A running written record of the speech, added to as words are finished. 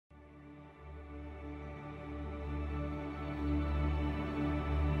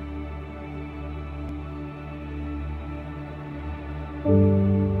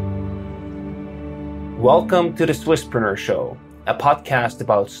Welcome to the Swisspreneur Show, a podcast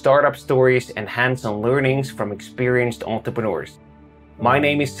about startup stories and hands-on learnings from experienced entrepreneurs. My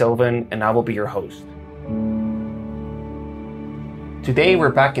name is Sylvan and I will be your host. Today we're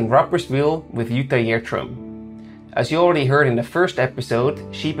back in Rapperswil with Jutta Jertum. As you already heard in the first episode,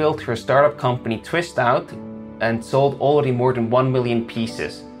 she built her startup company Twist Out and sold already more than 1 million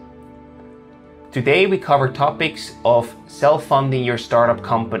pieces. Today we cover topics of self-funding your startup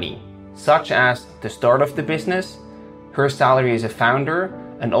company, such as the start of the business, her salary as a founder,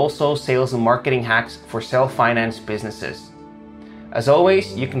 and also sales and marketing hacks for self-financed businesses. As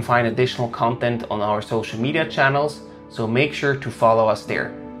always, you can find additional content on our social media channels, so make sure to follow us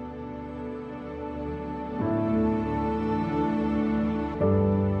there.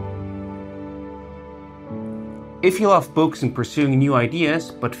 If you love books and pursuing new ideas,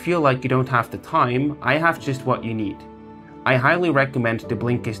 but feel like you don't have the time, I have just what you need. I highly recommend the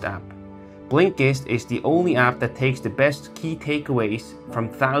Blinkist app. Blinkist is the only app that takes the best key takeaways from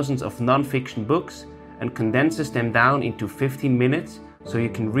thousands of non-fiction books and condenses them down into 15 minutes so you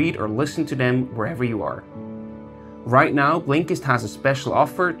can read or listen to them wherever you are. Right now, Blinkist has a special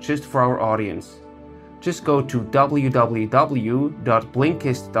offer just for our audience. Just go to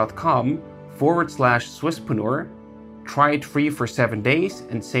www.blinkist.com/Swisspreneur, try it free for 7 days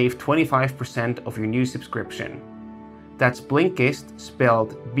and save 25% of your new subscription. That's Blinkist,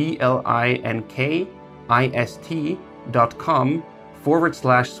 spelled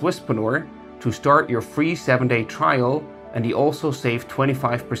BLINKIST.com/Swisspreneur to start your free 7-day trial, and you also save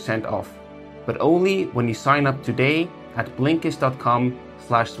 25% off. But only when you sign up today at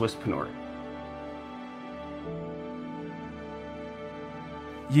Blinkist.com/Swisspreneur.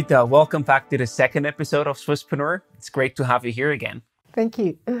 Jutta, welcome back to the second episode of Swisspreneur. It's great to have you here again. Thank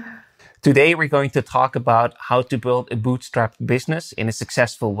you. Today, we're going to talk about how to build a bootstrap business in a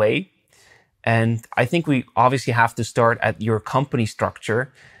successful way. And I think we obviously have to start at your company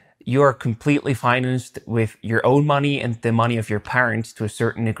structure. You are completely financed with your own money and the money of your parents to a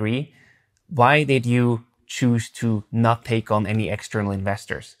certain degree. Why did you choose to not take on any external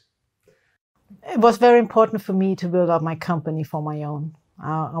investors? It was very important for me to build up my company for my own.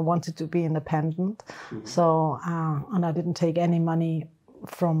 I wanted to be independent. Mm-hmm. So, and I didn't take any money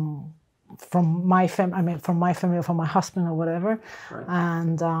from my family, from my family or from my husband or whatever. Right.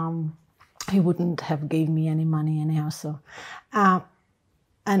 And he wouldn't have gave me any money anyhow. So, and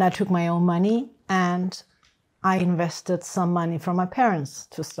I took my own money and I invested some money from my parents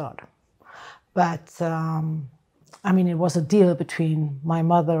to start. But it was a deal between my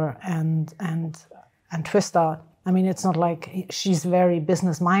mother and Twist Out. It's not like she's very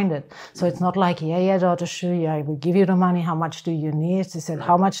business-minded. So it's not like, yeah, daughter, sure, yeah, I will give you the money. How much do you need? She said,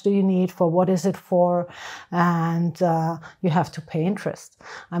 how much do you need? For what is it for? And you have to pay interest.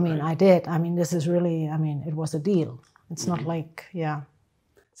 I did. This is really, it was a deal. It's not like, yeah.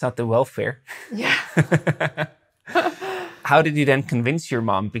 It's not the welfare. Yeah. How did you then convince your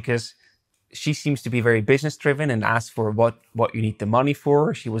mom? Because she seems to be very business-driven and asked for what you need the money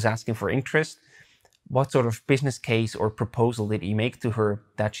for. She was asking for interest. What sort of business case or proposal did you make to her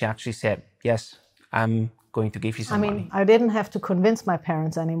that she actually said, yes, I'm going to give you some money? I didn't have to convince my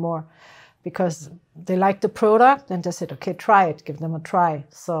parents anymore because they liked the product and they said, okay, try it, give them a try.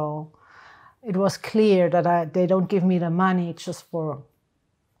 So it was clear that they don't give me the money just for,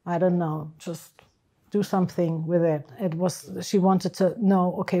 I don't know, just do something with it. She wanted to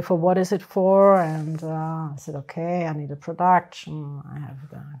know, okay, for what is it for? And I said, okay, I need a production. I have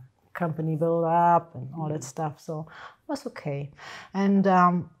the company build up and all that stuff. So it was okay. And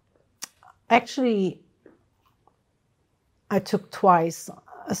actually, I took twice,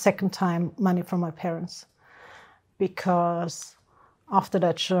 a second time, money from my parents because after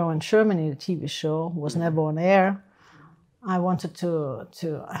that show in Germany, the TV show was never on air. I wanted to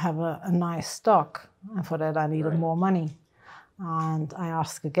have a nice stock, and for that I needed more money. And I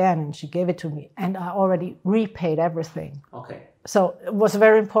asked again, and she gave it to me, and I already repaid everything. Okay. So it was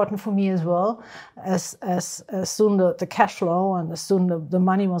very important for me as well. As soon the cash flow and as soon the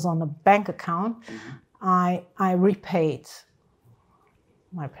money was on the bank account, I repaid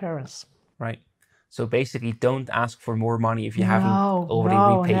my parents. Right. So basically, don't ask for more money if you haven't already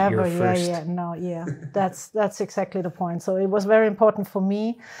repaid never. your first. Yeah. That's exactly the point. So it was very important for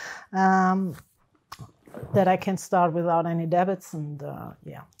me that I can start without any debits and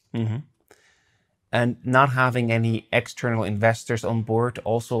yeah. Mm-hmm. And not having any external investors on board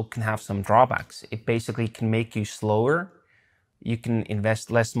also can have some drawbacks. It basically can make you slower. You can invest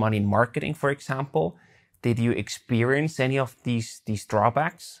less money in marketing, for example. Did you experience any of these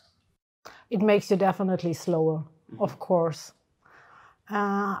drawbacks? It makes you definitely slower, of course.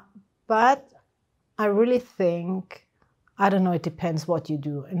 But I really think, I don't know, it depends what you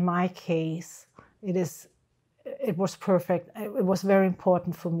do. In my case, it was perfect. It was very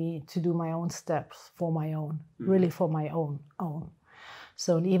important for me to do my own steps for my own, really for my own.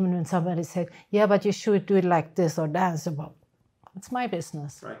 So even when somebody said, yeah, but you should do it like this or that, it's about, it's my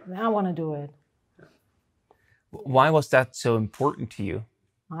business. Right. I want to do it. Why was that so important to you?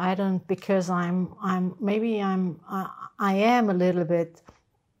 I don't, because I am a little bit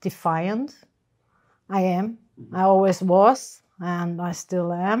defiant. I am. I always was, and I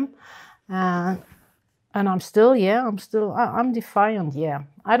still am. And I'm defiant. Yeah.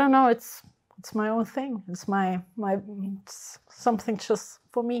 I don't know. It's my own thing. It's it's something just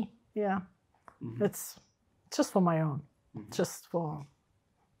for me. Yeah. It's just for my own. Just for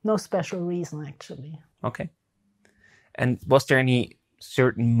no special reason, actually. Okay. And was there any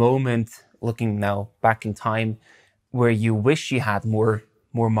certain moment, looking now back in time, where you wish you had more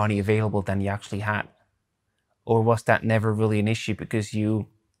money available than you actually had? Or was that never really an issue because you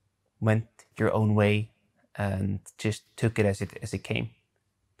went your own way and just took it as it came?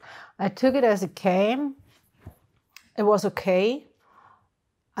 I took it as it came. It was okay.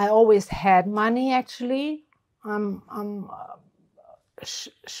 I always had money, actually. I'm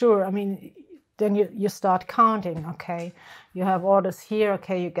sure. I mean, then you start counting. Okay, you have orders here.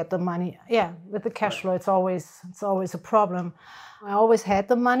 Okay, you get the money. Yeah, with the cash flow, it's always a problem. I always had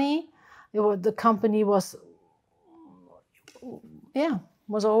the money. The company was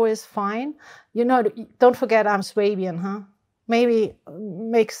always fine. You know, don't forget I'm Swabian, huh? Maybe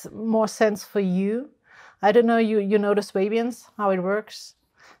makes more sense for you. I don't know. You know the Swabians, how it works.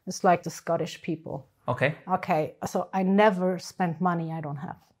 It's like the Scottish people. Okay. Okay. So I never spent money I don't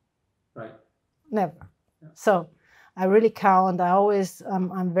have. Right. Never. Yeah. So I really count. I always,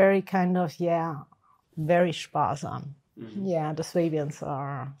 I'm very kind of, very sparsam. Yeah, the Swabians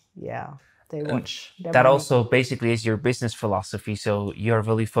are, they watch. That also basically is your business philosophy. So you're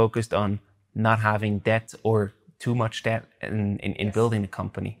really focused on not having debt or too much debt in building the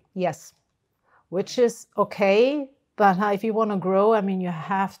company. Yes, which is okay. But if you want to grow, I mean, you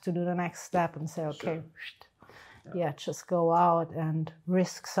have to do the next step and say, okay, just go out and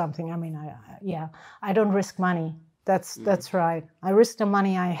risk something. I mean, I don't risk money. That's right. I risk the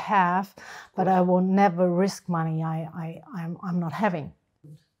money I have, but I will never risk money I'm not having.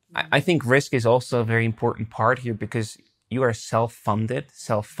 I think risk is also a very important part here because you are self-funded,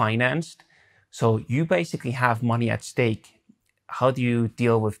 self-financed. So you basically have money at stake. How do you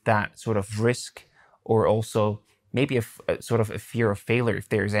deal with that sort of risk, or also maybe a sort of a fear of failure, if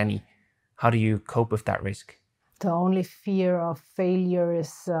there's any? How do you cope with that risk? The only fear of failure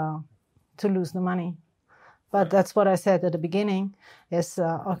is to lose the money. But that's what I said at the beginning is,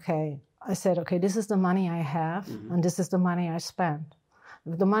 I said, okay, this is the money I have and this is the money I spend.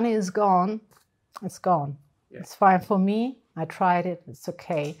 If the money is gone, it's gone. Yeah. It's fine for me. I tried it. It's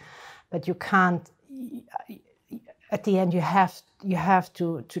okay. But you can't, at the end, you have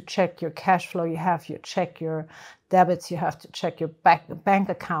to check your cash flow. You have to check your debits. You have to check your bank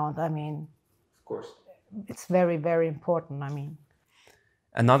account. I mean, of course, it's very, very important. I mean,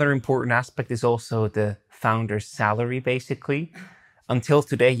 another important aspect is also the founder's salary, basically. Until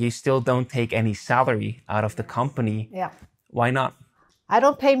today, you still don't take any salary out of the company. Yeah. Why not? I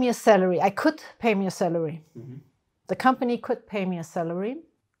don't pay me a salary. I could pay me a salary. The company could pay me a salary.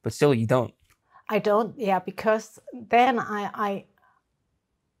 But still, you don't. I don't, because then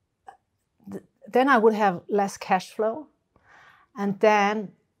then I would have less cash flow, and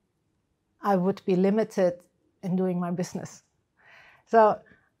then I would be limited in doing my business. So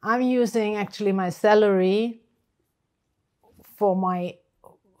I'm using actually my salary for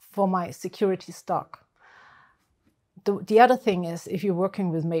my security stock. The other thing is, if you're working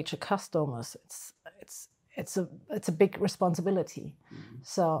with major customers, it's a big responsibility.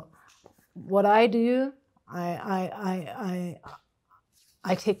 So what I do, I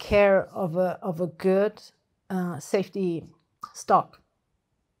take care of a good safety stock.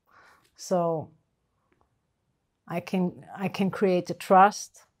 So I can create a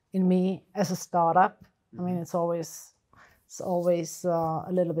trust in me as a startup. I mean, it's always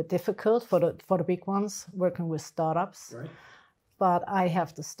a little bit difficult for the big ones working with startups. Right. But I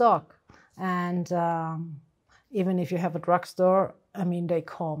have the stock, and even if you have a drugstore, I mean, they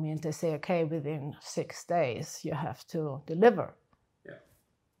call me and they say, okay, within 6 days you have to deliver. Yeah.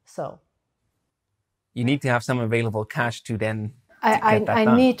 So you need to have some available cash to then. I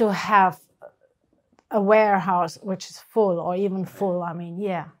need to have a warehouse which is full or even full. I mean,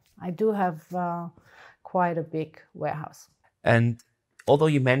 I do have quite a big warehouse. And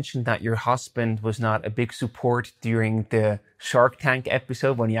although you mentioned that your husband was not a big support during the Shark Tank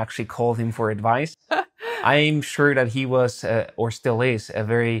episode when you actually called him for advice, I'm sure that he was, or still is, a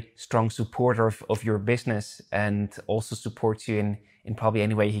very strong supporter of your business and also supports you in probably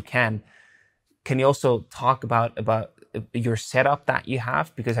any way he can. Can you also talk about your setup that you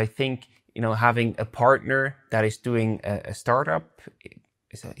have? Because I think, having a partner that is doing a startup,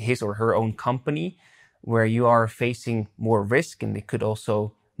 his or her own company, where you are facing more risk and it could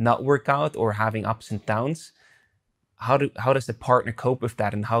also not work out or having ups and downs. How does the partner cope with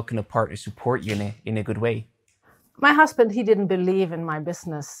that, and how can a partner support you in a good way? My husband, he didn't believe in my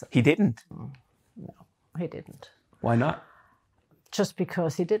business. He didn't? No, he didn't. Why not? Just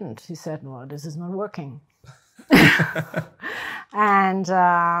because he didn't. He said, well, this is not working. And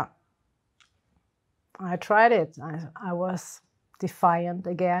I tried it. I was defiant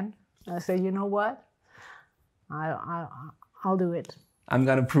again. I said, you know what? I'll do it. I'm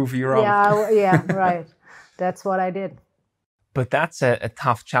going to prove you wrong. Yeah, right. That's what I did. But that's a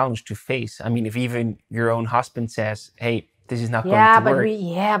tough challenge to face. I mean, if even your own husband says, hey, this is not going to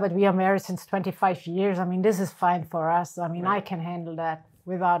work. But we are married since 25 years. I mean, this is fine for us. I mean, right. I can handle that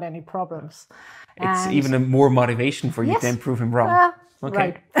without any problems. It's even a more motivation for you to prove him wrong.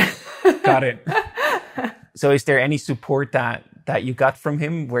 Okay. Right. Got it. So is there any support that you got from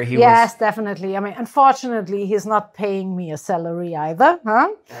him where he was? Yes, definitely. I mean, unfortunately, he's not paying me a salary either.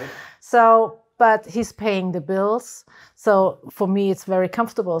 Right. So, but he's paying the bills. So for me, it's very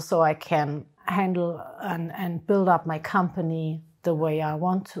comfortable. So I can handle and build up my company the way I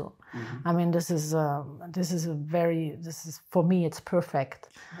want to. Mm-hmm. I mean, this is for me, it's perfect.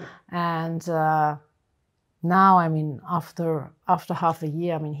 And now, I mean, after half a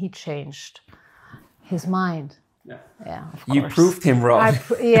year, I mean, he changed his mind. Yeah, of course. You proved him wrong.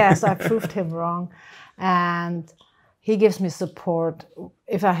 Yes, I proved him wrong. And he gives me support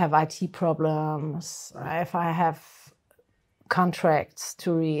if I have IT problems, if I have contracts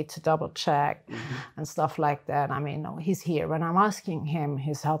to read, to double check, and stuff like that. I mean, he's here. When I'm asking him,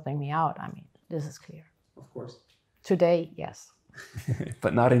 he's helping me out. I mean, this is clear. Of course. Today, yes.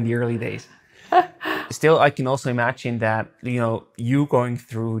 But not in the early days. Still, I can also imagine that, you going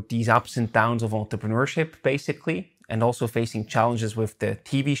through these ups and downs of entrepreneurship, basically, and also facing challenges with the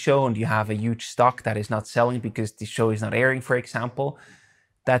TV show, and you have a huge stock that is not selling because the show is not airing, for example,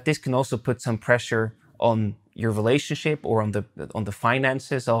 that this can also put some pressure on your relationship or on the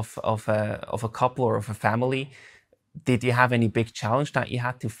finances of a couple or of a family. Did you have any big challenge that you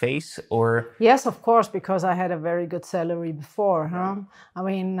had to face, or? Yes, of course, because I had a very good salary before. Huh? I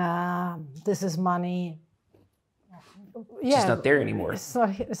mean, this is money. Yeah, it's not there anymore.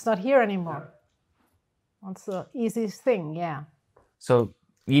 It's not here anymore. That's the easiest thing. Yeah. So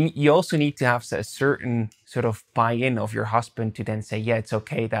you also need to have a certain sort of buy-in of your husband to then say, yeah, it's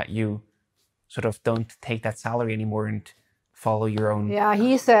okay that you sort of don't take that salary anymore and follow your own. Yeah,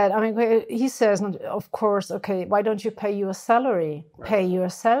 he says, of course, okay, why don't you pay you a salary? Right. Pay you a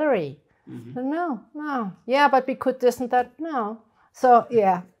salary. Mm-hmm. No. Yeah, but we could this and that. No. So,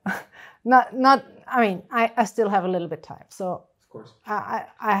 yeah, I still have a little bit time. So, of course, I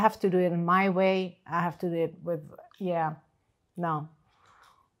have to do it in my way. I have to do it with, no,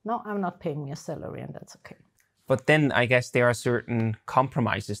 I'm not paying me a salary, and that's okay. But then I guess there are certain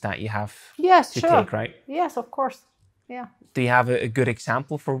compromises that you have to take, right? Yes, of course. Yeah. Do you have a good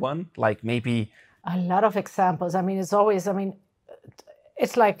example for one? Like maybe... A lot of examples. I mean,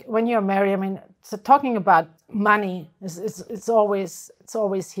 it's like when you're married, so talking about money, it's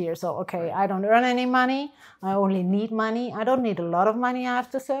always here. So, okay, I don't earn any money. I only need money. I don't need a lot of money, I have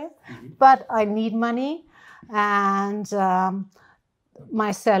to say. Mm-hmm. But I need money. And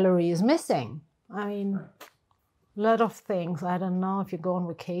my salary is missing. I mean, a lot of things. I don't know if you go on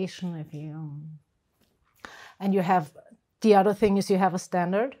vacation, and you have, the other thing is you have a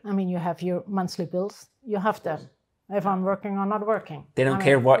standard. I mean, you have your monthly bills. You have them. If I'm working or not working. They don't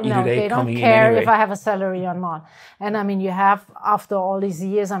care what you do. They don't care if I have a salary or not. And I mean, you have, after all these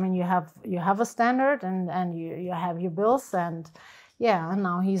years, I mean, you have a standard and you have your bills, and and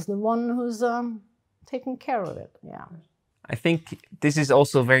now he's the one who's taking care of it. Yeah. I think this is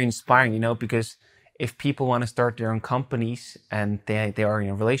also very inspiring, because if people want to start their own companies and they are in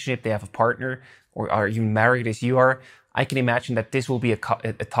a relationship, they have a partner, or are you married as you are, I can imagine that this will be a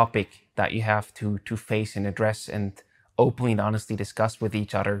topic that you have to face and address and openly and honestly discuss with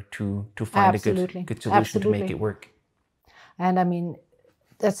each other to find a good solution to make it work. And I mean,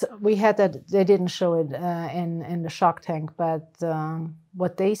 we had that. They didn't show it in the Shark Tank, but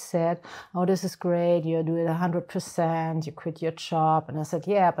what they said, oh, this is great. You do it 100%. You quit your job, and I said,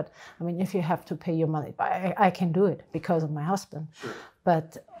 yeah, but I mean, if you have to pay your money, I can do it because of my husband. Sure.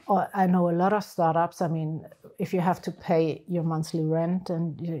 But I know a lot of startups. I mean, if you have to pay your monthly rent,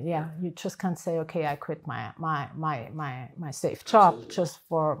 and you just can't say, okay, I quit my safe job. Absolutely. Just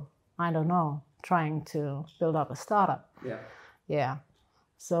for, I don't know, trying to build up a startup. Yeah. Yeah.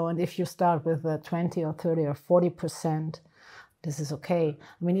 So, and if you start with 20 or 30 or 40%, this is okay.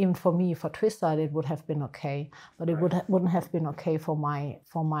 I mean, even for me, for Twistout, it would have been okay, but it wouldn't have been okay for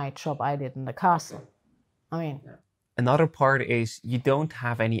my job I did in the castle. I mean, another part is you don't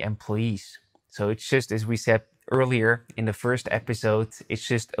have any employees, so it's just, as we said earlier in the first episode, it's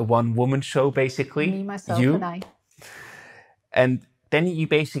just a one-woman show basically. Me, myself, and I. And then you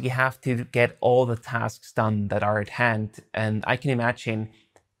basically have to get all the tasks done that are at hand, and I can imagine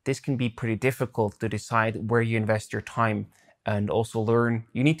this can be pretty difficult to decide where you invest your time, and also learn.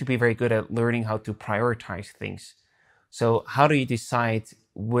 You need to be very good at learning how to prioritize things. So how do you decide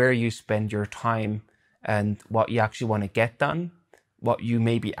where you spend your time and what you actually want to get done, what you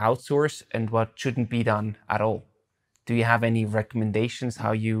maybe outsource, and what shouldn't be done at all? Do you have any recommendations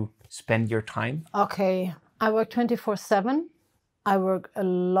how you spend your time? Okay, I work 24/7. I work a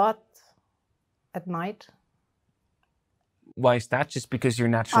lot at night. Why is that? Just because your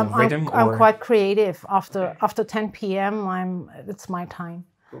natural rhythm? I'm quite creative. After 10 p.m., it's my time.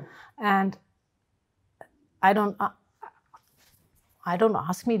 Cool. And I don't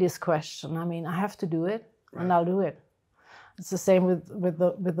ask me this question. I mean, I have to do it, and I'll do it. It's the same with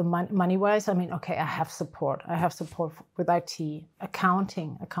the money wise. I mean, okay, I have support. I have support with IT,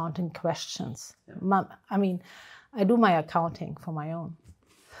 accounting questions. Yeah. I mean, I do my accounting for my own.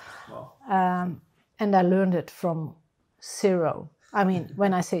 Wow. And I learned it from zero. I mean,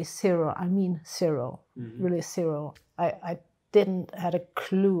 when I say zero, I mean zero, really zero. I didn't had a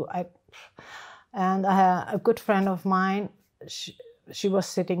clue. And I had a good friend of mine. She was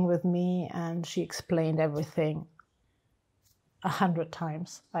sitting with me, and she explained everything 100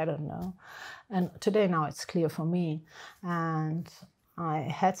 times. I don't know. And today now it's clear for me. And I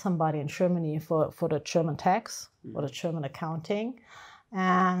had somebody in Germany for the German tax, for the German accounting,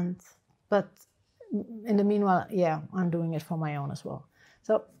 but in the meanwhile, I'm doing it for my own as well.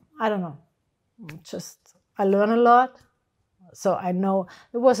 So I don't know. I learn a lot. So I know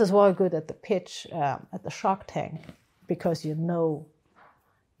it was as well good at the pitch at the Shark Tank, because you know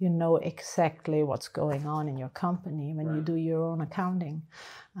exactly what's going on in your company when you do your own accounting.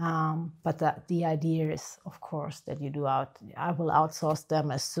 But the idea is, of course, that I will outsource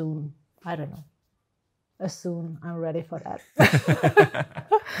them as soon I'm ready for that.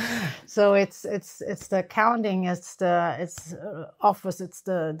 So it's the accounting, it's office, it's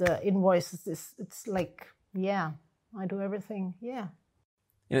the invoices. It's like, I do everything. Yeah.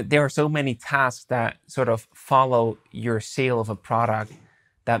 There are so many tasks that sort of follow your sale of a product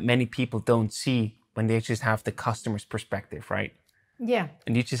that many people don't see when they just have the customer's perspective, right? Yeah.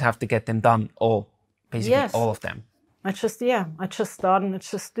 And you just have to get them done all of them. I just start and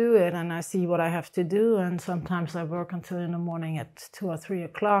just do it, and I see what I have to do, and sometimes I work until in the morning at 2 or 3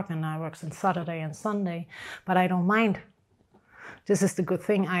 o'clock, and I work on Saturday and Sunday, but I don't mind. This is the good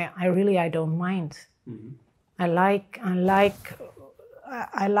thing. I don't mind. Mm-hmm. I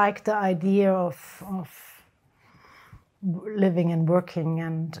like the idea of living and working,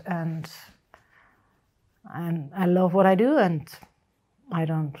 and I love what I do, and I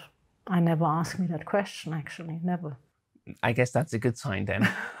never ask me that question, actually, never. I guess that's a good sign then.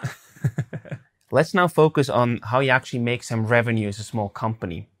 Let's now focus on how you actually make some revenue as a small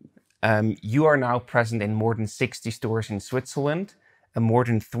company. You are now present in more than 60 stores in Switzerland and more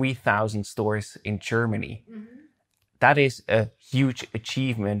than 3,000 stores in Germany. Mm-hmm. That is a huge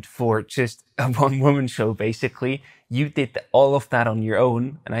achievement for just a one-woman show, basically. You did all of that on your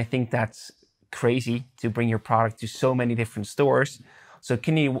own, and I think that's crazy to bring your product to so many different stores. So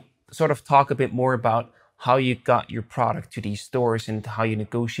can you sort of talk a bit more about how you got your product to these stores and how you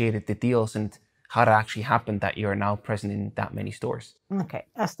negotiated the deals and how that actually happened that you're now present in that many stores? Okay,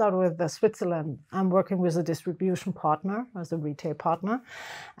 I start with Switzerland. I'm working with a distribution partner, as a retail partner,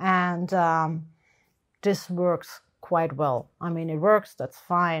 and this works quite well. I mean, it works, that's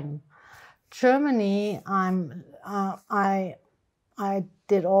fine. Germany, I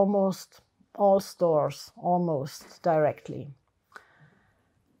did almost all stores, almost directly.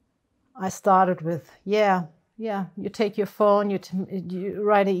 I started with, you take your phone, you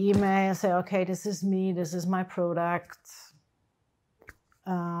write an email, say, okay, this is me, this is my product.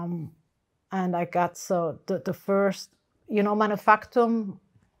 And I got, the first, Manufaktum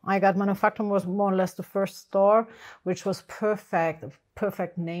I got manufacturing was more or less the first store, which was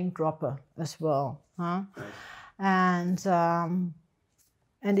perfect name dropper as well. Huh? Nice.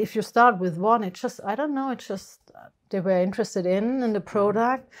 And if you start with one, it just, I don't know, it just, they were interested in the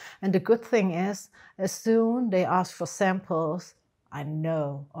product. And the good thing is, as soon they ask for samples, I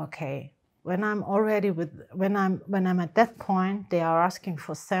know, okay, when I'm at that point, they are asking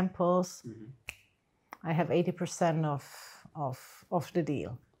for samples, I have 80% of the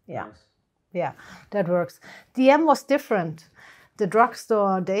deal. Yeah. Nice. Yeah, that works. DM was different. The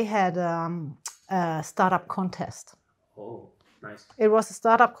drugstore, they had a startup contest. Oh, nice. It was a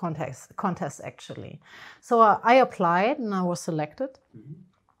startup contest actually. So I applied and I was selected.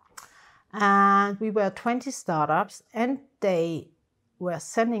 And we were 20 startups and they were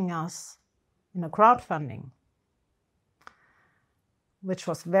sending us in a crowdfunding, which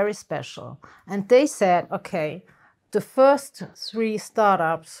was very special. And they said, okay, the first 3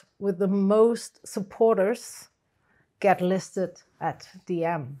 startups with the most supporters get listed at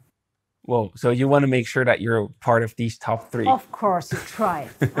DM. Whoa, so you want to make sure that you're part of these top 3? Of course, you try.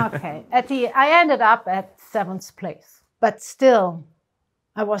 Okay. I ended up at 7th place. But still,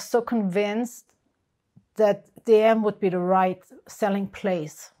 I was so convinced that DM would be the right selling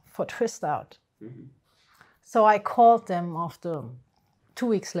place for Twist Out. So I called them after 2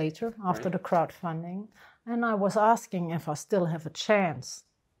 weeks later, after the crowdfunding, and I was asking if I still have a chance,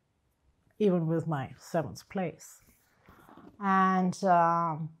 even with my 7th place. And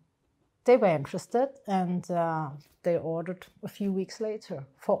they were interested, and they ordered a few weeks later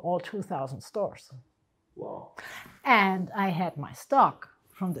for all 2,000 stores. Wow. And I had my stock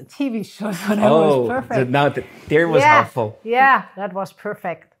from the TV show, so that was perfect. So now there was helpful. Yeah, that was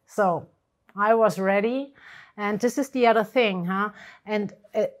perfect. So I was ready. And this is the other thing, huh? And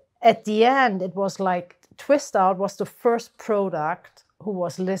at the end, it was like Twist Out was the first product who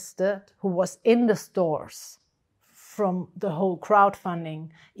was listed, who was in the stores from the whole crowdfunding,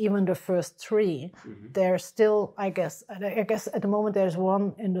 even the first 3. There's still, I guess at the moment there's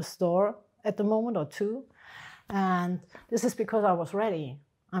 1 in the store at the moment, or 2. And this is because I was ready.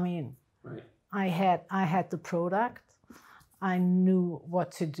 I mean, I had the product. I knew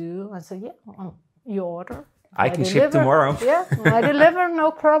what to do. I said, yeah, you order. I can ship tomorrow. Yeah, I deliver,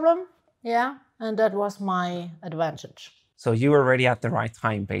 no problem. Yeah, and that was my advantage. So you were ready at the right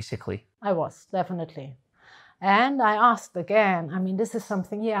time, basically. I was, definitely. And I asked again, I mean, this is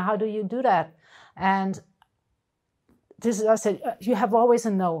something, how do you do that? And I said, you have always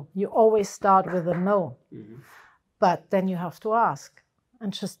a no. You always start with a no. But then you have to ask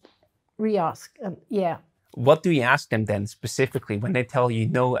and just re-ask. What do you ask them then specifically when they tell you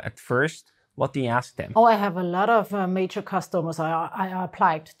no at first? What do you ask them? Oh, I have a lot of major customers. I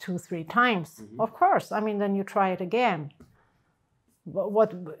applied 2-3 times. Of course. I mean, then you try it again.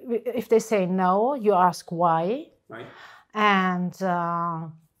 What if they say no? You ask why, and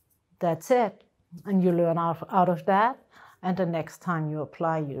that's it. And you learn out of that. And the next time you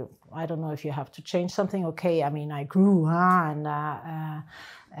apply, I don't know if you have to change something. Okay, I mean, I grew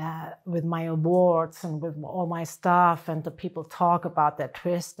with my awards and with all my stuff, and the people talk about that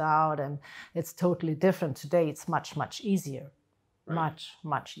Twist Out, and it's totally different. Today, it's much, much easier. Much,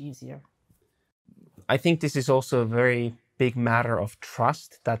 much easier. I think this is also a very big matter of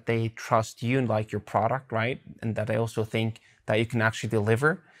trust, that they trust you and like your product, right? And that I also think that you can actually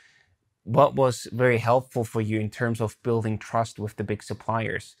deliver. What was very helpful for you in terms of building trust with the big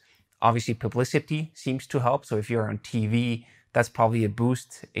suppliers? Obviously, publicity seems to help. So if you're on TV, that's probably a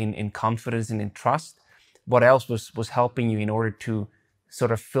boost in confidence and in trust. What else was helping you in order to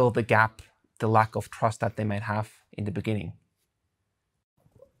sort of fill the gap, the lack of trust that they might have in the beginning?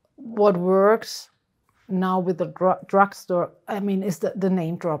 What works now with the drugstore, I mean, is the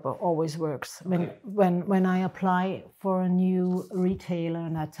name dropper always works. When I apply for a new retailer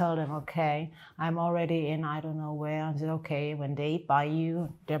and I tell them, okay, I'm already in I don't know where, and say, okay, when they buy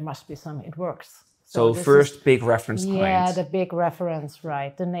you, there must be some, it works. So first big reference clients. Yeah, the big reference,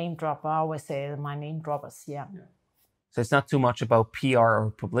 right. The name dropper, I always say my name droppers, yeah. So it's not too much about PR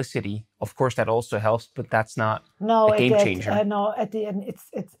or publicity. Of course, that also helps, but that's not a game changer. No, at the end,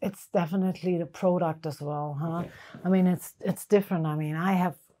 it's definitely the product as well, huh? Okay. I mean, it's different. I mean,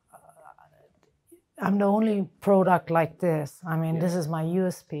 I'm the only product like this. I mean, this is my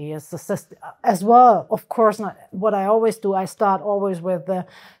USP. It's the system as well. Of course, not what I always do. I start always with the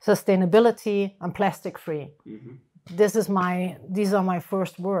sustainability and plastic free. These are my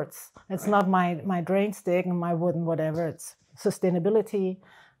first words. It's not my drain stick and my wooden whatever. It's sustainability,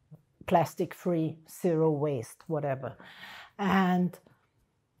 plastic free, 0 waste, whatever. And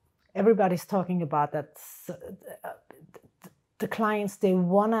everybody's talking about that. the clients, they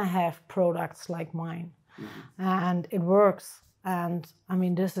want to have products like mine, and it works. And I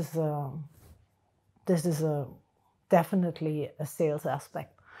mean, this is definitely a sales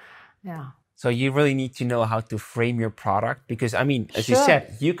aspect. Yeah. So you really need to know how to frame your product, because I mean, as you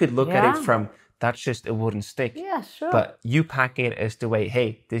said, you could look at it from, that's just a wooden stick. Yeah, sure. But you pack it as the way,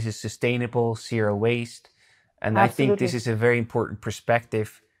 hey, this is sustainable, zero waste. And Absolutely. I think this is a very important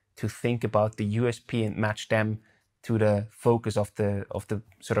perspective to think about the USP and match them to the focus of the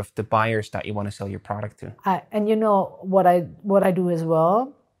sort of the buyers that you want to sell your product to. And you know what I do as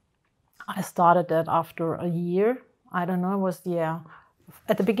well. I started that after a year. I don't know, it was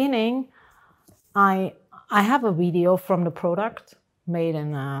at the beginning. I have a video from the product made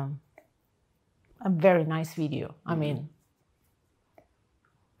in a very nice video. I mean,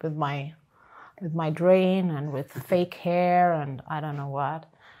 with my drain and with fake hair and I don't know what.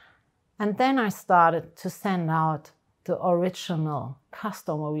 And then I started to send out the original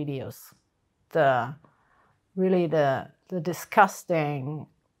customer videos, the disgusting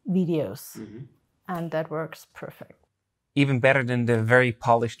videos, and that works perfect. Even better than the very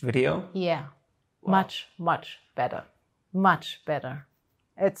polished video? Yeah, wow. Much better, much better.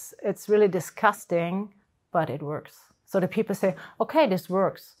 It's really disgusting, but it works. So the people say, okay, this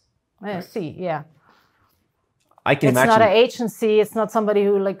works. Right. See, yeah. I can imagine. It's not an agency. It's not somebody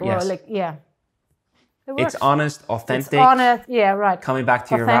who It works. It's honest, authentic. It's honest, yeah, right. Coming back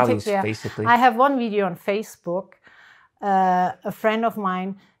to your values, basically. I have one video on Facebook. A friend of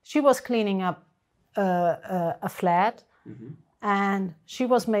mine, she was cleaning up a flat, and she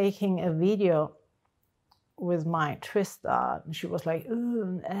was making a video with my twist out, and she was like,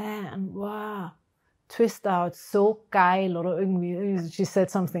 and wow, twist out, so geil, oder irgendwie. She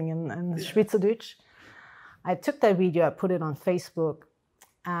said something in Schweizerdeutsch. I took that video, I put it on Facebook,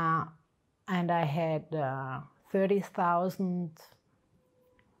 and I had 30,000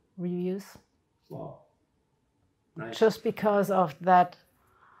 reviews. Wow. Nice. Just because of that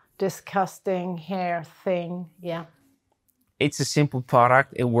disgusting hair thing, yeah. It's a simple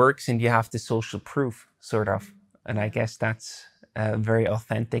product, it works, and you have the social proof, sort of. And I guess that's very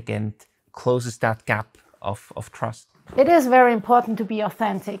authentic and closes that gap of trust. It is very important to be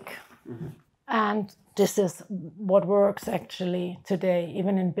authentic. And this is what works actually today,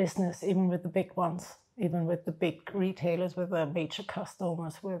 even in business, even with the big ones, even with the big retailers, with the major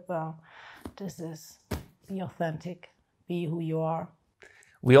customers, this is be authentic, be who you are.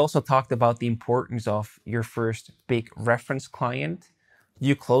 We also talked about the importance of your first big reference client.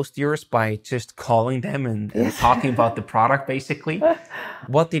 You closed yours by just calling them and talking about the product, basically.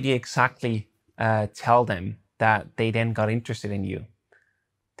 What did you exactly tell them that they then got interested in you?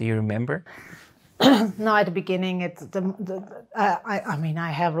 Do you remember? No, at the beginning, I mean,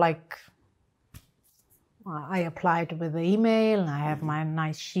 I have I applied with the email, and I have my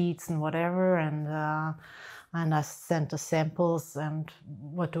nice sheets and whatever, and I sent the samples, and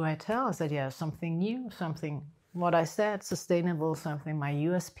what do I tell? I said, yeah, something new, something, what I said, sustainable, something, my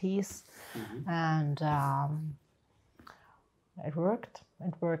USPs, and it worked.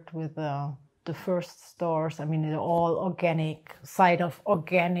 It worked with the first stores. I mean, they're all organic, side of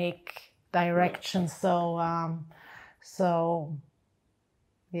organic direction. So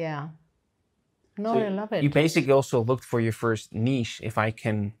yeah. No, I love it. You basically also looked for your first niche, if I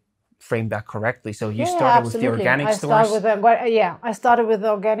can frame that correctly. So you started with the organic stores? I started with the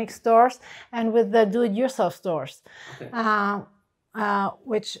organic stores and with the do-it-yourself stores,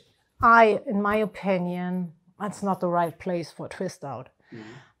 which in my opinion, that's not the right place for Twist Out.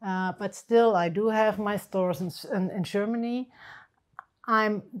 But still, I do have my stores in Germany.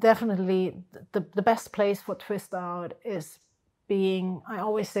 I'm definitely, the best place for Twist Out is being, I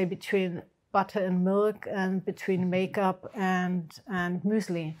always say, between butter and milk and between makeup and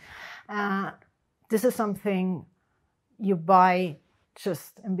muesli. This is something you buy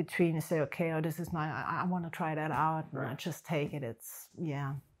just in between. You say, okay, this is nice. I want to try that out. And I just take it.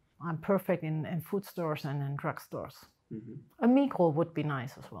 I'm perfect in food stores and in drugstores. A micro would be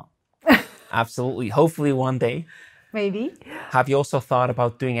nice as well. Absolutely. Hopefully one day. Maybe. Have you also thought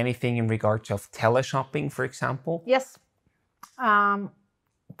about doing anything in regards of teleshopping, for example? Yes.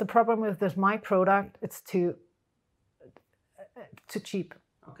 The problem with my product, it's too cheap,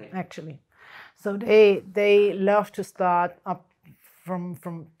 actually. So they love to start up from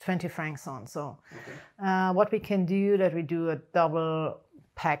 20 francs on. So what we can do, that we do a double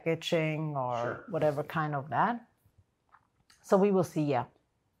packaging or whatever kind of that. So we will see. Yeah,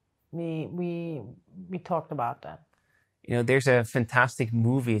 we talked about that. You know, there's a fantastic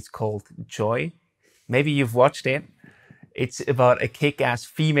movie. It's called Joy. Maybe you've watched it. It's about a kick-ass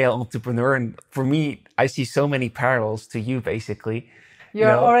female entrepreneur. And for me, I see so many parallels to you, basically.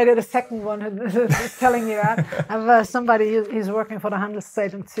 You're already the second one who's telling me that. I have somebody who's working for the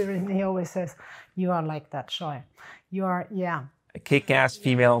Handelstate in Zurich, and he always says, you are like that, Joy. You are, yeah. A kick-ass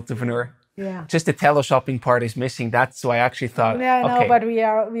female entrepreneur. Yeah. Just the teleshopping part is missing. That's why I actually thought, yeah, okay. No, but we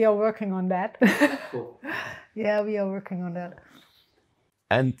are working on that. Cool. Yeah, we are working on that.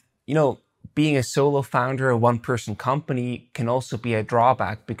 And, being a solo founder, a one-person company can also be a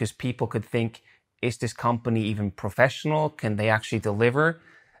drawback because people could think, is this company even professional? Can they actually deliver?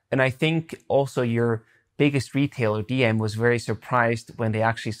 And I think also your biggest retailer, DM, was very surprised when they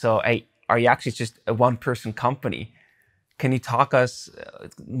actually saw, hey, are you actually just a one-person company? Can you talk us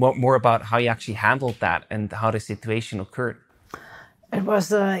more about how you actually handled that and how the situation occurred? It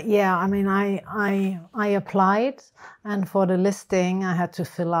was, I applied, and for the listing, I had to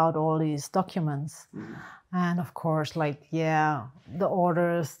fill out all these documents. Mm-hmm. And of course, the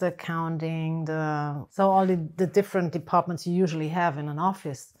orders, the accounting, so all the different departments you usually have in an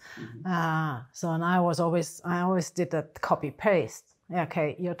office. Mm-hmm. And I always did that copy paste.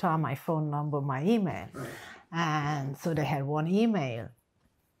 Okay, Jutta, my phone number, my email. Right. And so they had one email,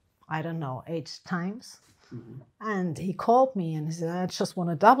 8 times. Mm-hmm. And he called me and he said, I just want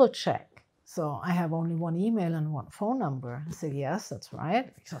to double check. So I have only one email and one phone number. I said, yes, that's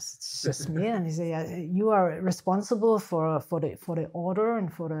right, because it's just me. And he said, yeah, you are responsible for the order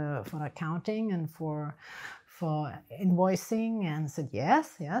and for the accounting and for invoicing. And I said,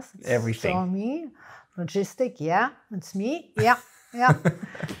 yes, it's everything. So me, logistic, yeah, it's me, yeah.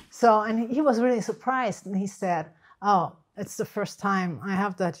 So, and he was really surprised, and he said, oh, it's the first time I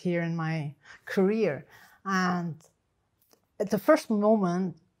have that here in my career. And at the first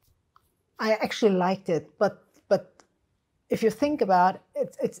moment, I actually liked it, but if you think about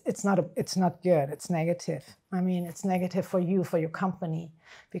it, it's not good. It's negative. I mean, it's negative for you, for your company,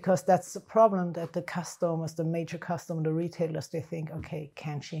 because that's the problem that the customers, the major customer, the retailers, they think, okay,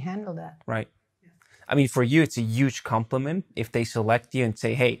 can she handle that? Right. I mean, for you, it's a huge compliment if they select you and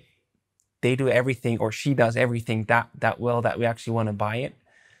say, hey, they do everything, or she does everything that well that we actually want to buy it.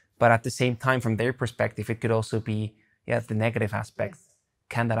 But at the same time, from their perspective, it could also be, the negative aspect. Yes.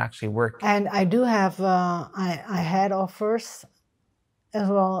 Can that actually work? And I do have, I had offers as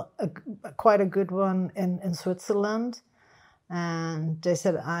well, quite a good one in Switzerland. And they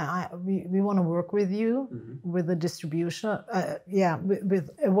said, we want to work with you, mm-hmm. with the distribution.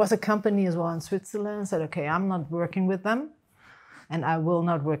 It was a company as well in Switzerland. Said, okay, I'm not working with them, and I will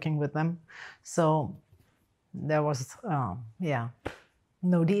not working with them. So there was,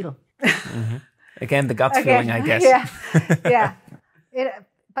 no deal. Mm-hmm. Again, the gut feeling, I guess. Yeah.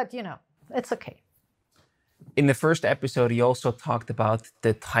 But it's okay. In the first episode, you also talked about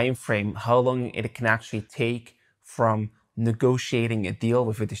the time frame, how long it can actually take from negotiating a deal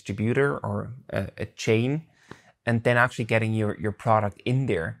with a distributor or a chain, and then actually getting your product in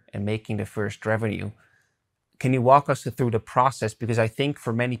there and making the first revenue. Can you walk us through the process? Because I think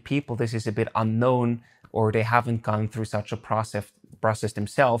for many people, this is a bit unknown, or they haven't gone through such a process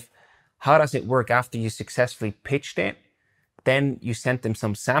themselves. How does it work after you successfully pitched it? Then you sent them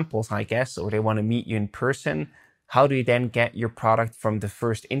some samples, I guess, or they want to meet you in person. How do you then get your product from the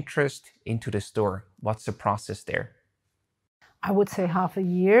first interest into the store? What's the process there? I would say half a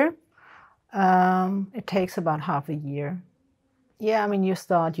year. It takes about half a year. Yeah, I mean, you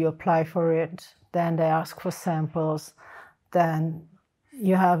apply for it, then they ask for samples, then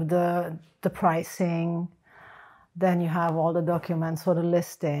you have the pricing, then you have all the documents for the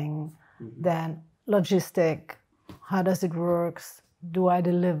listing, mm-hmm. then logistic, how does it work? Do I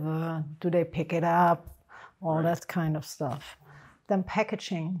deliver? Do they pick it up? All that kind of stuff. Then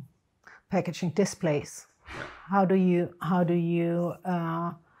packaging displays. How do you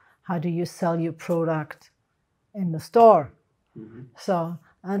sell your product in the store? Mm-hmm. So,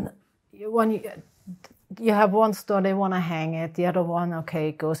 and when you have one store, they want to hang it. The other one, okay,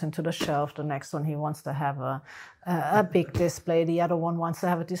 it goes into the shelf. The next one, he wants to have a big display. The other one wants to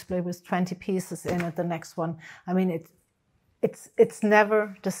have a display with 20 pieces in it. The next one, I mean, it's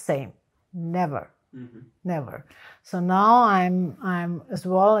never the same. Never. Mm-hmm. Never. So now I'm as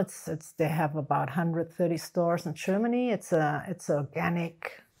well. It's they have about 130 stores in Germany. It's an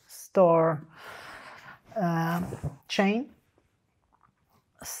organic store chain.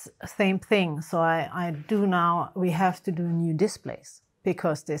 Same thing. So I do now. We have to do new displays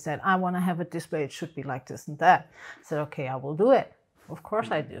because they said I want to have a display. It should be like this and that. I said okay, I will do it. Of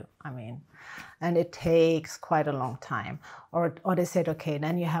course I do. I mean, and it takes quite a long time. Or they said, okay,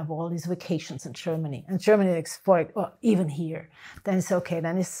 then you have all these vacations in Germany. And Germany is or even here. Then it's okay,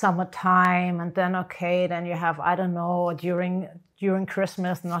 then it's summertime. And then, okay, then you have, I don't know, during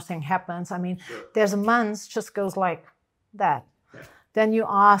Christmas, nothing happens. I mean, there's a month just goes like that. Yeah. Then you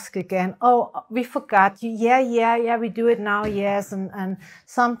ask again, oh, we forgot you. Yeah, we do it now, yes. And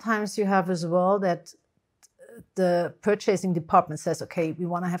sometimes you have as well that the purchasing department says, okay, we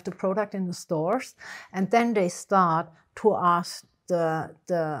want to have the product in the stores. And then they start to ask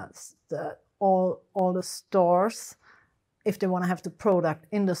all the stores if they want to have the product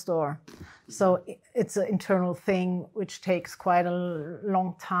in the store. So it's an internal thing which takes quite a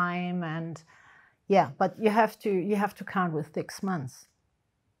long time. And yeah, but you have to count with 6 months.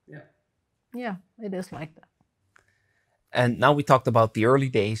 Yeah, it is like that. And now we talked about the early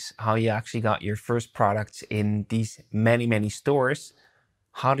days, how you actually got your first products in these many stores.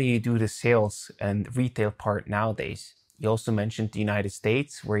 How do you do the sales and retail part nowadays? You also mentioned the United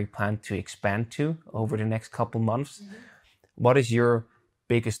States, where you plan to expand to over the next couple months. Mm-hmm. What is your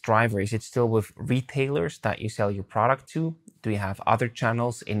biggest driver? Is it still with retailers that you sell your product to? Do you have other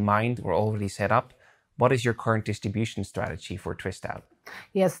channels in mind or already set up? What is your current distribution strategy for Twist Out?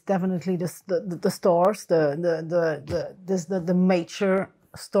 Yes, definitely the stores, the major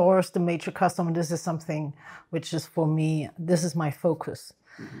stores, the major customer. This is something which is for me, this is my focus.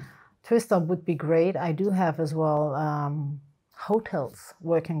 Mm-hmm. Twist Out would be great. I do have as well hotels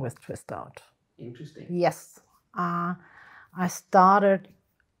working with Twist Out. Interesting. Yes. I started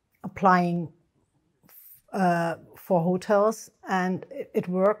applying for hotels and it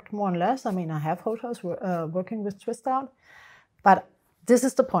worked more or less. I mean, I have hotels working with Twist Out, but this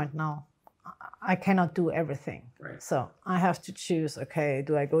is the point now. I cannot do everything. Right. So I have to choose, okay,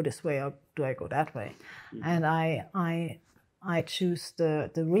 do I go this way or do I go that way? Mm-hmm. And I choose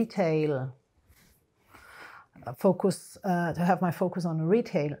the retail focus, to have my focus on the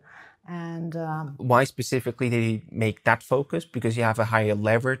retail. And why specifically did you make that focus? Because you have a higher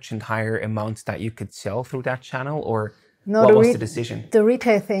leverage and higher amounts that you could sell through that channel, or no, what was the decision? The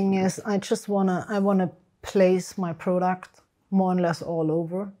retail thing is I wanna place my product more or less all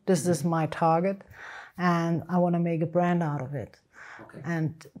over. This is my target, and I want to make a brand out of it. Okay.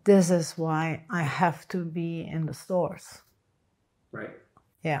 And this is why I have to be in the stores. Right.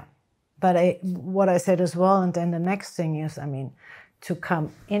 Yeah. But what I said as well, and then the next thing is, I mean, to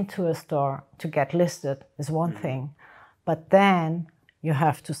come into a store to get listed is one thing, but then you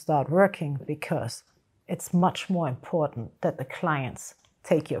have to start working, because it's much more important that the clients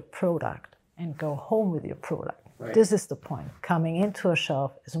take your product and go home with your product. Right. This is the point. Coming into a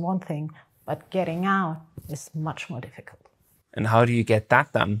shelf is one thing, but getting out is much more difficult. And how do you get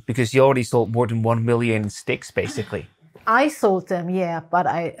that done? Because you already sold more than 1 million sticks, basically. I sold them, yeah, but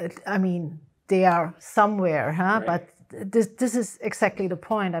I mean, they are somewhere, huh? Right. But this is exactly the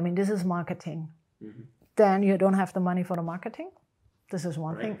point. I mean, this is marketing. Mm-hmm. Then you don't have the money for the marketing. This is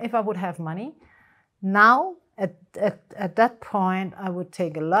one thing. If I would have money, now at that point, I would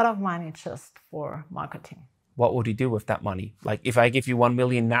take a lot of money just for marketing. What would you do with that money? Like, if I give you 1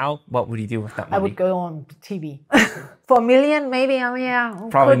 million now, what would you do with that money? I would go on TV. For a million, maybe, I mean, yeah.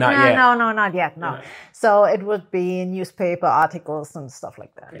 Probably not yet. No, not yet, no. Yeah. So it would be newspaper articles and stuff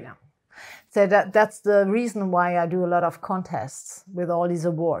like that, okay. Yeah. So that's the reason why I do a lot of contests with all these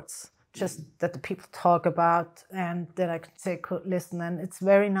awards. Just that the people talk about, and that I can say, listen, and it's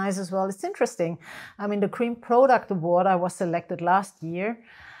very nice as well. It's interesting. I mean, the Green Product Award, I was selected last year.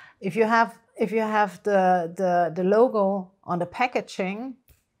 If you have the logo on the packaging,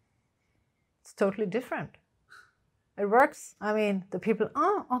 it's totally different. It works. I mean, the people,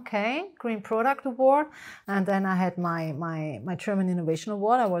 oh, okay, Green Product Award. And then I had my German Innovation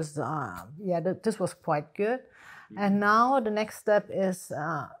Award. I was, this was quite good. And now the next step is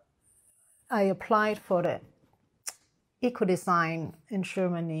I applied for the eco design in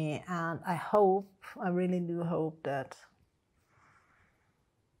Germany. And I really do hope that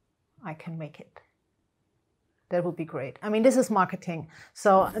I can make it. That would be great. I mean, this is marketing.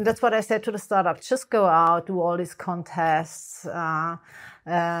 So, and that's what I said to the startup. Just go out, do all these contests,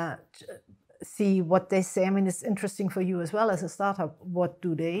 see what they say. I mean, it's interesting for you as well as a startup. What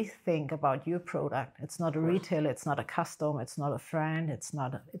do they think about your product? It's not a retailer, it's not a customer, it's not a friend, it's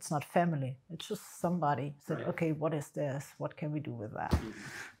not family. It's just somebody said, okay, what is this? What can we do with that?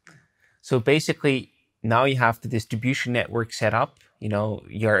 So basically, now you have the distribution network set up. You know,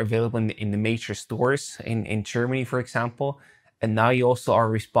 you're available in the major stores in Germany, for example. And now you also are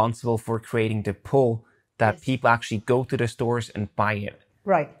responsible for creating the pull that people actually go to the stores and buy it.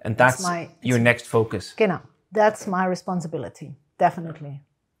 Right. And that's your next focus. Genau. That's my responsibility. definitely.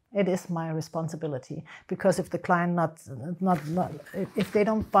 It is my responsibility, because if the client if they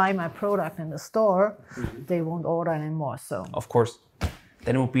don't buy my product in the store, they won't order anymore. So of course,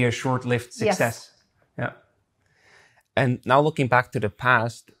 then it will be a short-lived success. Yes. Yeah. And now looking back to the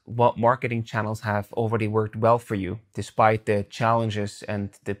past, what marketing channels have already worked well for you, despite the challenges and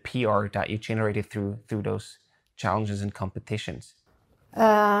the PR that you generated through those challenges and competitions?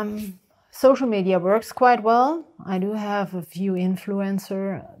 Social media works quite well. I do have a few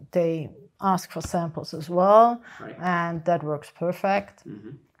influencers. They ask for samples as well, and that works perfect.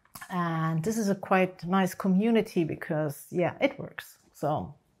 And this is a quite nice community because, yeah, it works.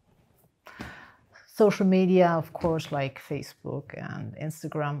 So social media, of course, like Facebook and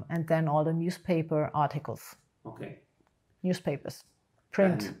Instagram, and then all the newspaper articles. Okay. Newspapers.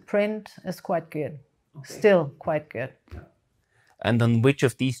 Print is quite good. Okay. Still quite good. Yeah. And on which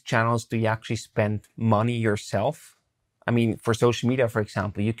of these channels do you actually spend money yourself? I mean, for social media, for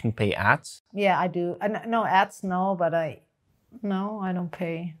example, you can pay ads. Yeah, I do. No ads, no, but I don't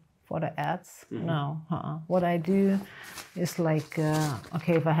pay for the ads. No. What I do is like,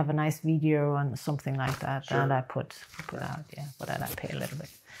 okay, if I have a nice video and something like that, then I put out, yeah, but then I pay a little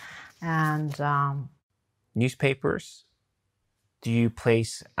bit. And newspapers, do you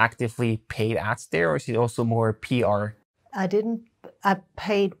place actively paid ads there, or is it also more PR? I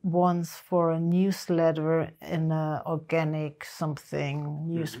paid once for a newsletter in an organic something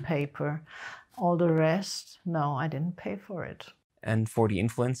newspaper. All the rest, no, I didn't pay for it. And for the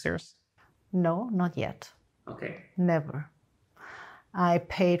influencers? No, not yet. Okay. Never. I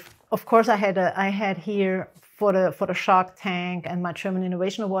paid, of course, I had here for the Shark Tank and my German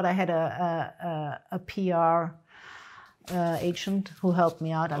Innovation Award, I had a PR agent who helped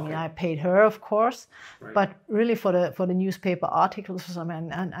me out. I mean, I paid her, of course, but really for the newspaper articles or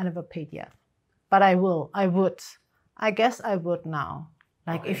something, I never paid yet. But I would. I guess I would now.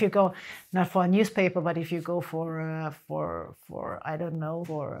 Like if you go, not for a newspaper, but if you go for I don't know,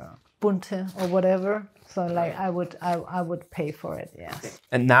 for Bunte or whatever. So like I would pay for it. Yes.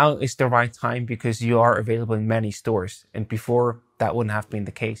 And now is the right time because you are available in many stores, and before that wouldn't have been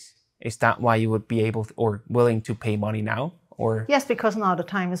the case. Is that why you would be able to, or willing to pay money now? Or yes, because now the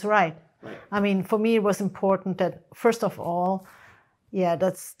time is right. I mean, for me, it was important that first of all, yeah,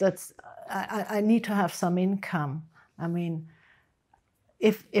 I need to have some income. I mean,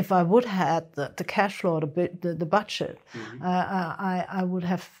 if I would have the cash flow, the budget, I would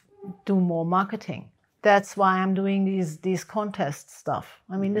have do more marketing. That's why I'm doing these contest stuff.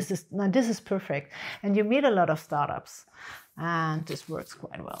 I mean, this is perfect, and you meet a lot of startups. And this works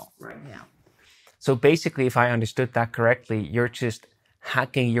quite well. Right. Yeah. So basically, if I understood that correctly, you're just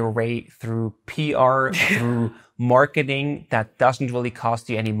hacking your way through PR, through marketing that doesn't really cost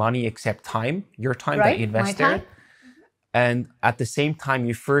you any money except time, your time that you invest there. And at the same time,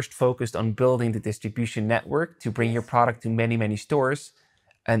 you first focused on building the distribution network to bring your product to many, many stores.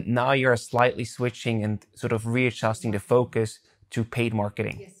 And now you're slightly switching and sort of readjusting the focus to paid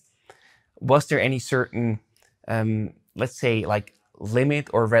marketing. Yes. Was there any certain let's say like limit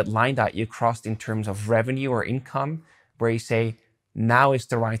or red line that you crossed in terms of revenue or income, where you say now is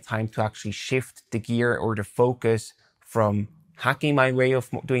the right time to actually shift the gear or the focus from hacking my way of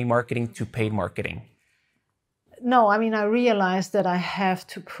doing marketing to paid marketing? No, I mean, I realized that I have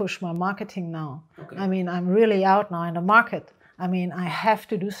to push my marketing now. Okay. I mean, I'm really out now in the market. I mean, I have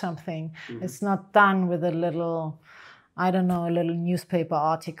to do something. It's not done with a little, I don't know, a little newspaper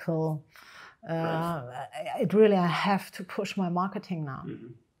article. It really, I have to push my marketing now.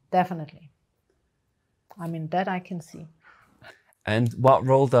 Definitely. I mean, that I can see. And what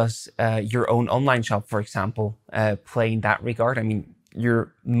role does your own online shop, for example, play in that regard? I mean,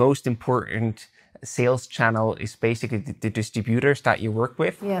 your most important sales channel is basically the distributors that you work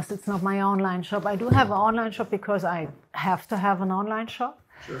with. Yes, it's not my online shop. I do have an online shop because I have to have an online shop.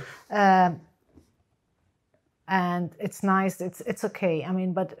 Sure. And it's nice. It's okay. I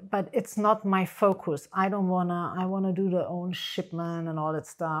mean, but it's not my focus. I wanna do the own shipment and all that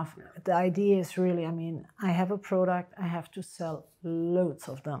stuff. The idea is really, I mean, I have a product. I have to sell loads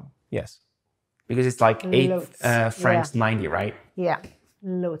of them. Yes, because it's like francs 90, right? Yeah,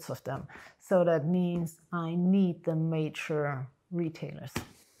 loads of them. So that means I need the major retailers.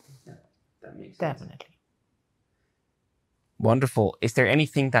 Yeah, that makes sense. Definitely. Wonderful. Is there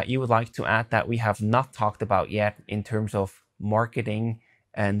anything that you would like to add that we have not talked about yet in terms of marketing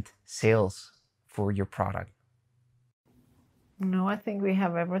and sales for your product? No, I think we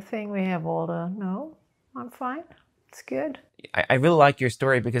have everything. We have all the, no, I'm fine. It's good. I really like your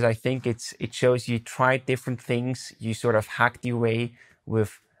story because I think it shows you tried different things. You sort of hacked your way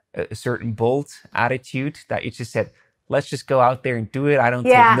with a certain bold attitude that you just said, let's just go out there and do it. I don't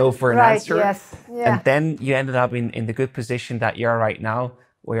take no for an answer. Yes. Yeah. And then you ended up in the good position that you are right now,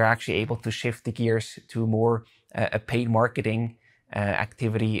 where you're actually able to shift the gears to more a paid marketing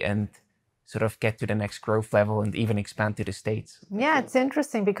activity and sort of get to the next growth level and even expand to the States. Yeah, it's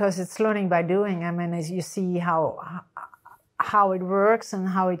interesting because it's learning by doing. I mean, as you see how it works and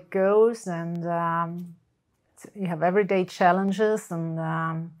how it goes, and you have everyday challenges,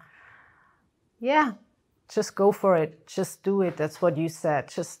 and just go for it. Just do it. That's what you said.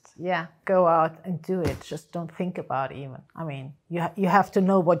 Just, go out and do it. Just don't think about it even. I mean, you have to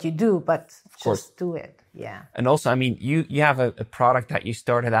know what you do, but just do it. Yeah. And also, I mean, you have a product that you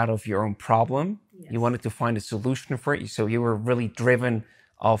started out of your own problem. Yes. You wanted to find a solution for it. So you were really driven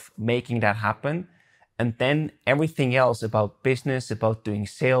of making that happen. And then everything else about business, about doing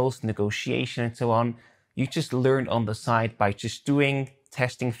sales, negotiation, and so on, you just learned on the side by just doing,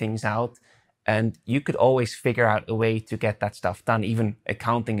 testing things out. And you could always figure out a way to get that stuff done, even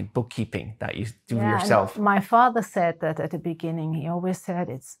accounting and bookkeeping that you do yourself. My father said that at the beginning. He always said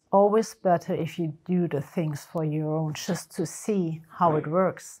it's always better if you do the things for your own, just to see how it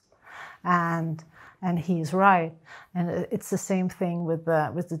works. And he's right. And it's the same thing with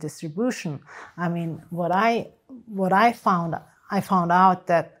the distribution. I mean, what I found out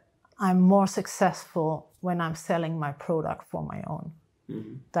that I'm more successful when I'm selling my product for my own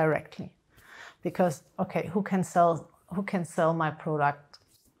directly. Because, okay, who can sell my product?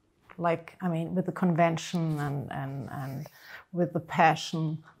 Like, I mean, with the convention and with the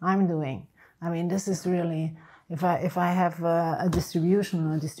passion I'm doing. I mean, this is really, if I have a distribution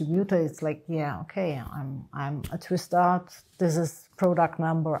or a distributor, it's like, okay, I'm a twist art. This is product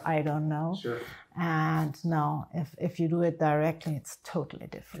number, I don't know. Sure. And no, if you do it directly, it's totally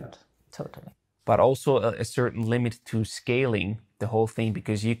different. Totally. But also a certain limit to scaling the whole thing,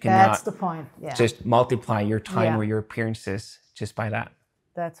 because you cannot That's the point. Yeah. just multiply your time or your appearances just by that.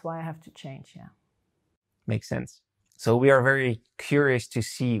 That's why I have to change, Makes sense. So we are very curious to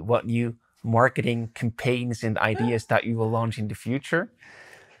see what new marketing campaigns and ideas that you will launch in the future.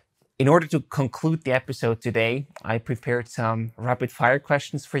 In order to conclude the episode today, I prepared some rapid fire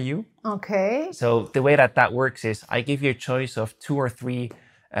questions for you. Okay. So the way that works is I give you a choice of 2 or 3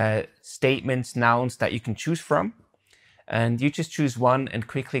 statements, nouns that you can choose from. And you just choose one and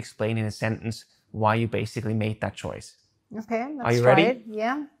quickly explain in a sentence why you basically made that choice. Okay, let's Are you ready? try it.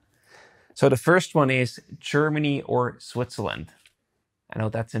 Yeah. So the first one is Germany or Switzerland? I know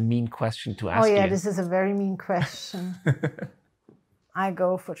that's a mean question to ask you. Oh yeah, this is a very mean question. I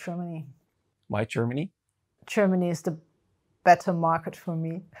go for Germany. Why Germany? Germany is the better market for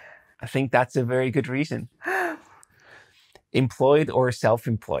me. I think that's a very good reason. Employed or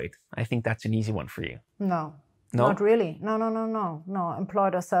self-employed? I think that's an easy one for you. No, not really. No.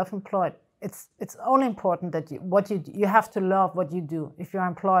 Employed or self-employed. It's only important that you have to love what you do. If you're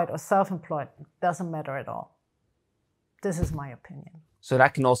employed or self-employed, it doesn't matter at all. This is my opinion. So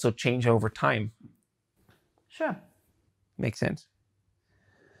that can also change over time. Sure. Makes sense.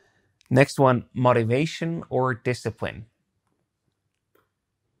 Next one, motivation or discipline?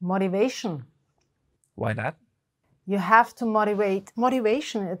 Motivation. Why that? You have to motivate.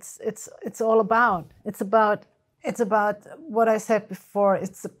 Motivation, it's all about. It's about what I said before.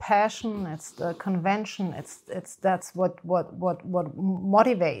 It's the passion, it's the convention, that's what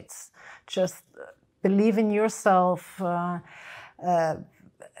motivates. Just believe in yourself.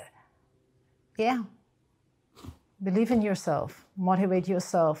 Believe in yourself. Motivate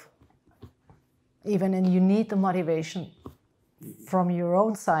yourself. And you need the motivation from your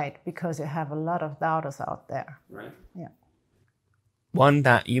own side, because you have a lot of doubters out there. Right. Yeah. One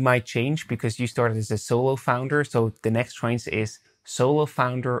that you might change because you started as a solo founder. So the next choice is solo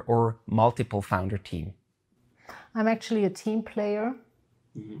founder or multiple founder team. I'm actually a team player.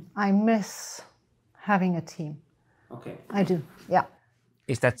 I miss having a team. Okay. I do. Yeah.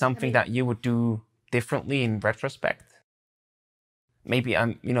 Is that something that you would do differently in retrospect? Maybe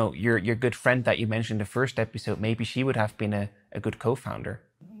your good friend that you mentioned in the first episode, maybe she would have been a good co-founder.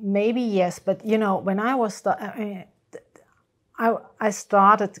 Maybe yes, but when I was I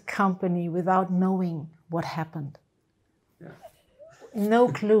started the company without knowing what happened. Yeah. No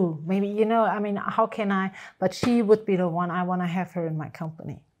clue. Maybe how can I? But she would be the one. I want to have her in my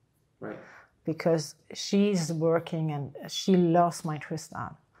company. Right. Because she's working and she loves my twist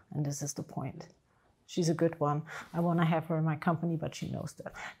art, and this is the point. She's a good one. I want to have her in my company, but she knows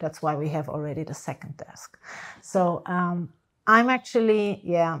that. That's why we have already the second desk. So I'm actually,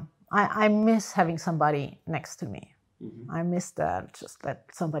 I miss having somebody next to me. I miss that. Just let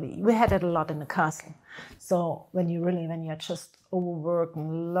somebody. We had it a lot in the castle. So when you're just overworked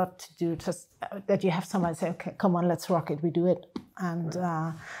and a lot to do, just that you have somebody say, "Okay, come on, let's rock it. We do it." And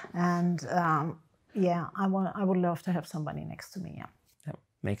I would love to have somebody next to me. Yeah, that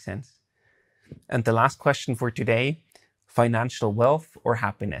makes sense. And the last question for today: financial wealth or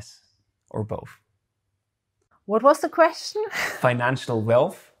happiness, or both? What was the question? Financial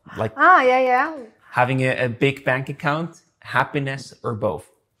wealth, like having a big bank account, happiness, or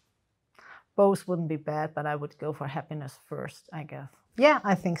both? Both wouldn't be bad, but I would go for happiness first, I guess. Yeah,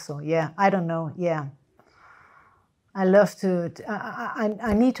 I think so. Yeah, I don't know. Yeah, I love to.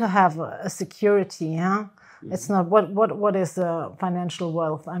 I need to have a security. Yeah, it's not what is financial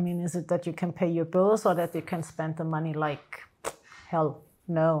wealth. I mean, is it that you can pay your bills or that you can spend the money like hell?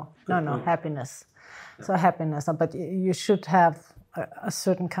 No, happiness. So happiness, but you should have a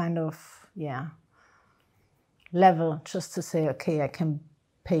certain kind of level just to say, okay, I can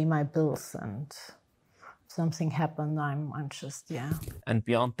pay my bills, and if something happened, I'm just And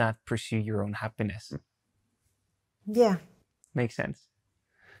beyond that, pursue your own happiness. Yeah, makes sense.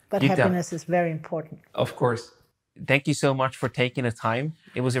 But Jutta, happiness is very important. Of course. Thank you so much for taking the time.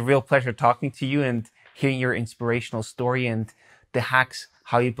 It was a real pleasure talking to you and hearing your inspirational story and the hacks,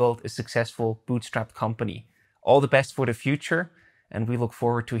 how you built a successful bootstrap company. All the best for the future, and we look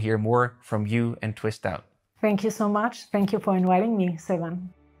forward to hear more from you and Twist Out. Thank you so much. Thank you for inviting me, Sevan.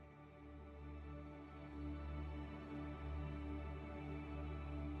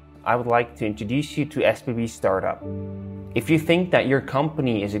 I would like to introduce you to SBB Startup. If you think that your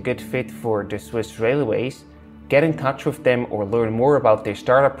company is a good fit for the Swiss Railways, get in touch with them or learn more about their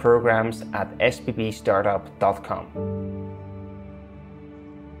startup programs at sbbstartup.com.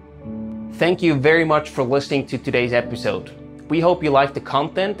 Thank you very much for listening to today's episode. We hope you liked the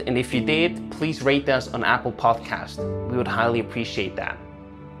content, and if you did, please rate us on Apple Podcast. We would highly appreciate that.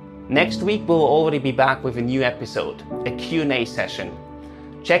 Next week, we'll already be back with a new episode, a Q&A session.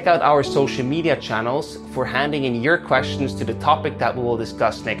 Check out our social media channels for handing in your questions to the topic that we will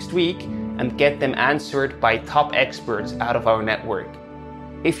discuss next week and get them answered by top experts out of our network.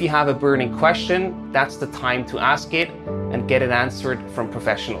 If you have a burning question, that's the time to ask it and get it answered from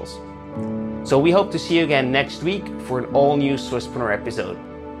professionals. So we hope to see you again next week for an all-new Swisspreneur episode.